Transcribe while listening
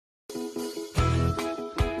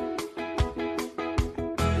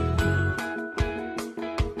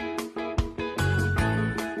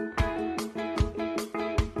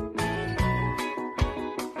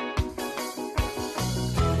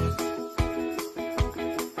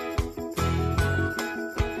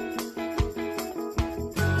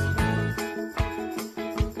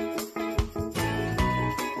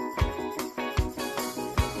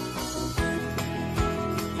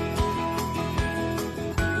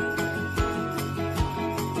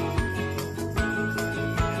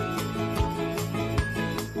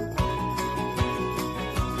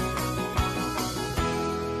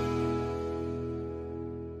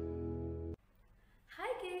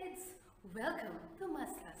Welcome to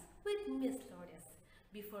Math Class with Miss Lourdes.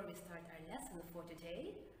 Before we start our lesson for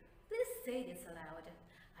today, please say this aloud.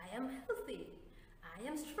 I am healthy. I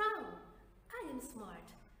am strong. I am smart.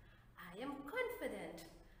 I am confident.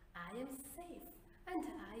 I am safe. And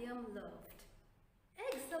I am loved.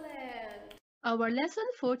 Excellent! Our lesson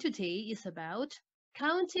for today is about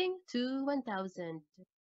counting to 1000.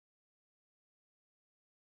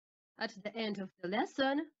 At the end of the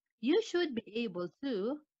lesson, you should be able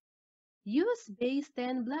to use base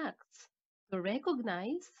 10 blocks to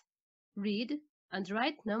recognize, read, and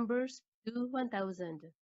write numbers to 1000.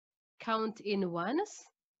 Count in ones,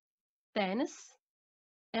 tens,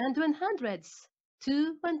 and 100s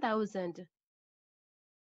to 1000.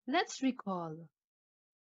 Let's recall.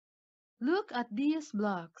 Look at these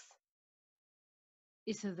blocks.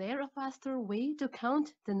 Is there a faster way to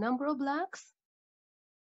count the number of blocks?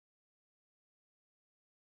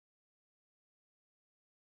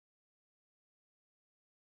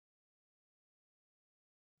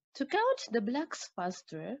 To count the blocks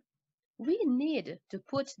faster, we need to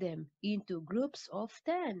put them into groups of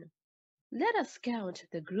 10. Let us count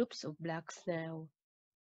the groups of blocks now.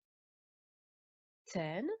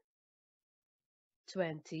 10,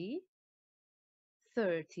 20,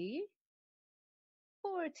 30,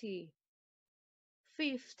 40,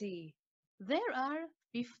 50. There are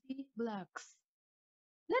 50 blocks.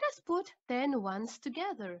 Let us put 10 ones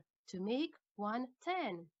together to make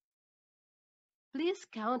 110. Please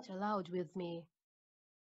count aloud with me.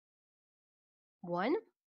 1,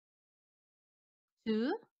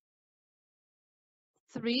 2,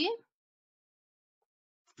 3,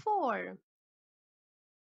 4,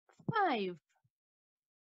 5,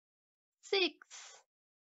 6,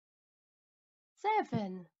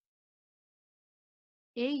 7,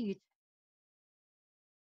 8,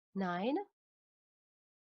 9,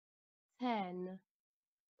 10.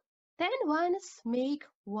 10 ones make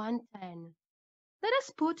 110. Let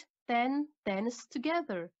us put 10 tens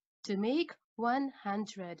together to make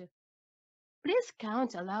 100. Please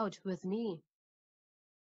count aloud with me.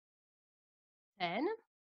 10,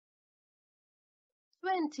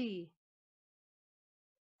 20,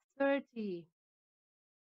 30,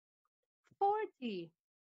 40,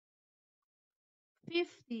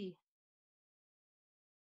 50,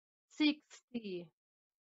 60,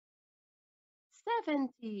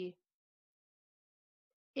 70,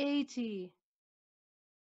 80,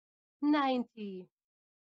 90,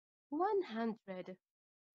 100.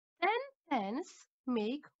 10 tens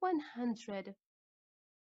make 100.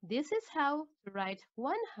 This is how to write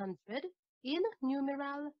 100 in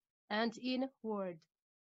numeral and in word.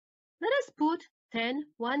 Let us put 10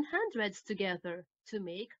 100s together to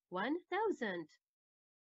make 1000.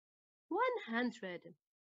 100,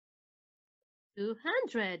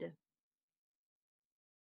 200,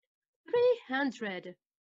 300,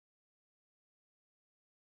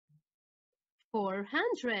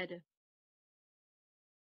 400,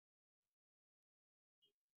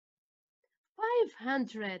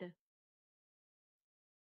 500,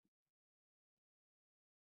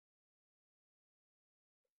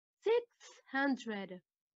 600,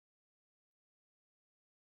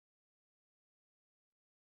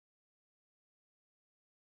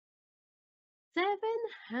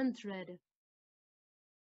 700,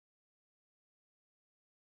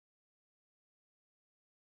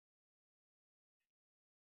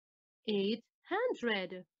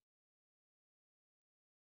 800,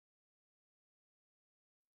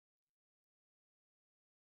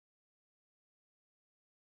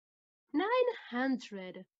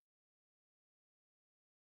 900,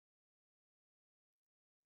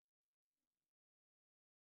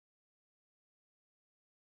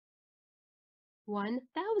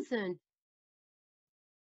 1000.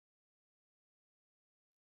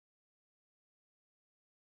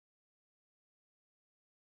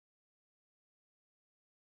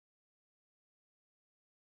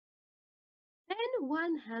 And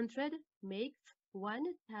 100 makes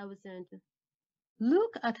 1000.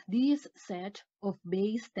 Look at this set of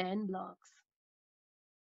base 10 blocks.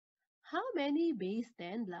 How many base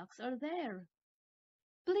 10 blocks are there?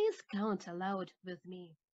 Please count aloud with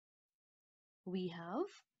me. We have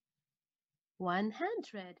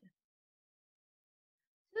 100,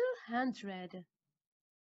 200,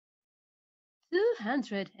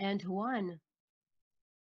 201,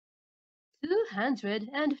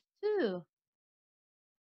 202,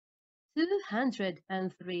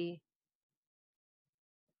 203.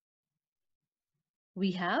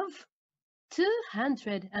 We have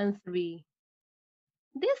 203.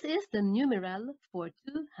 This is the numeral for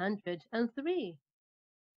 203.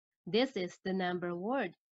 This is the number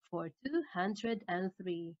word for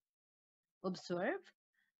 203. Observe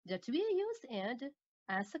that we use and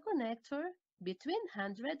as a connector between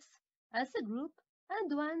hundreds as a group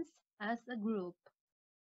and ones as a group.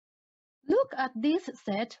 Look at this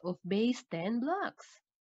set of base 10 blocks.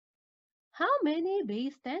 How many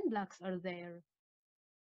base 10 blocks are there?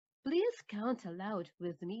 Please count aloud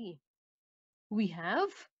with me. We have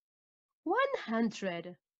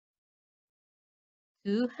 100,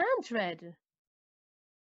 200,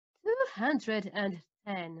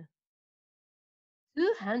 210,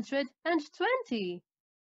 220,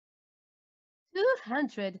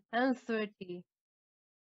 230.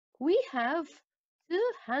 We have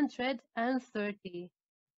 230.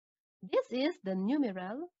 This is the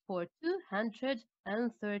numeral for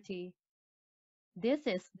 230. This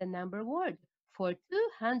is the number word for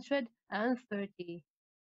 230.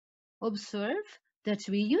 Observe that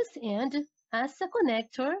we use and as a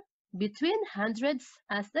connector between hundreds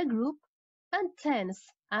as a group and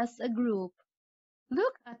tens as a group.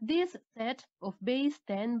 Look at this set of base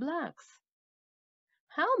 10 blocks.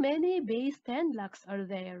 How many base 10 blocks are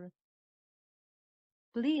there?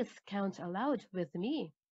 Please count aloud with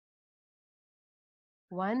me.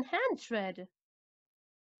 100,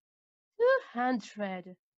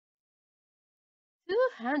 200,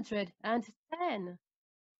 210,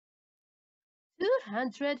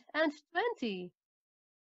 220,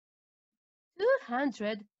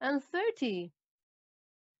 230,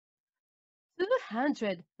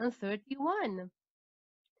 231,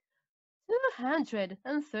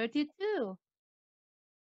 232,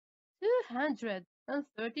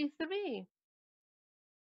 233,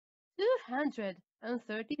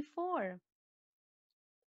 234.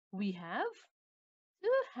 We have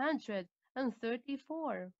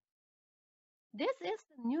 234. This is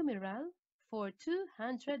the numeral for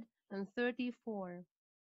 234.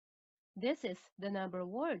 This is the number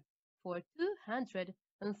word for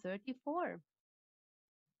 234.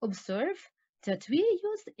 Observe that we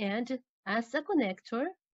use and as a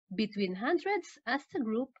connector between hundreds as a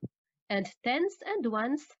group and tens and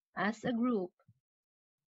ones as a group.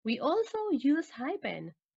 We also use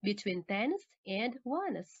hyphen between tens and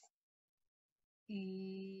ones.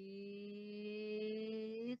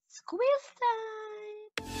 It's quiz time!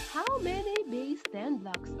 How many base 10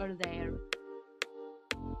 blocks are there?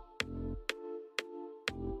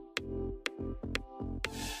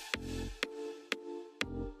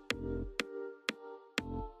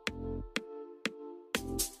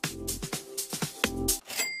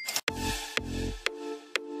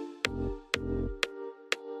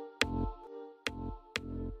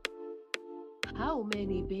 How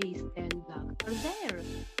many base 10 blocks are there?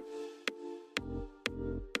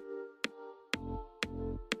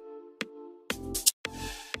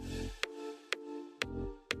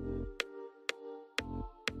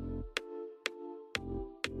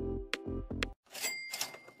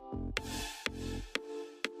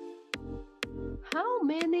 How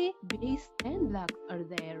many base 10 blocks are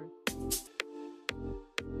there?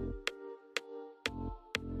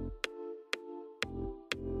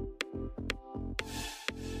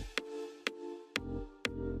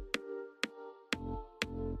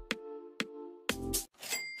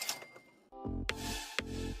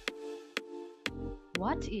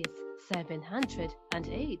 What is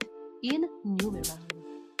 708 in numeral?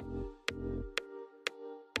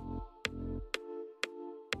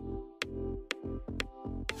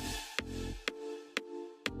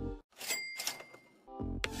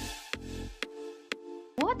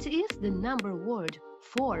 What is the number word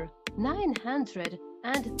for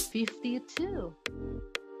 952?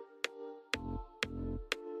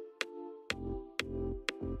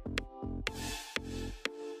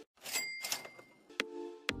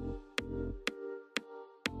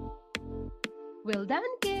 Well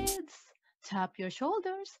done, kids! Tap your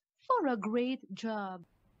shoulders for a great job.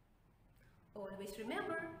 Always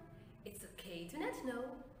remember, it's okay to not know,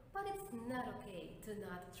 but it's not okay to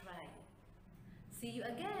not try. See you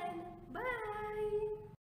again.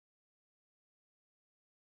 Bye!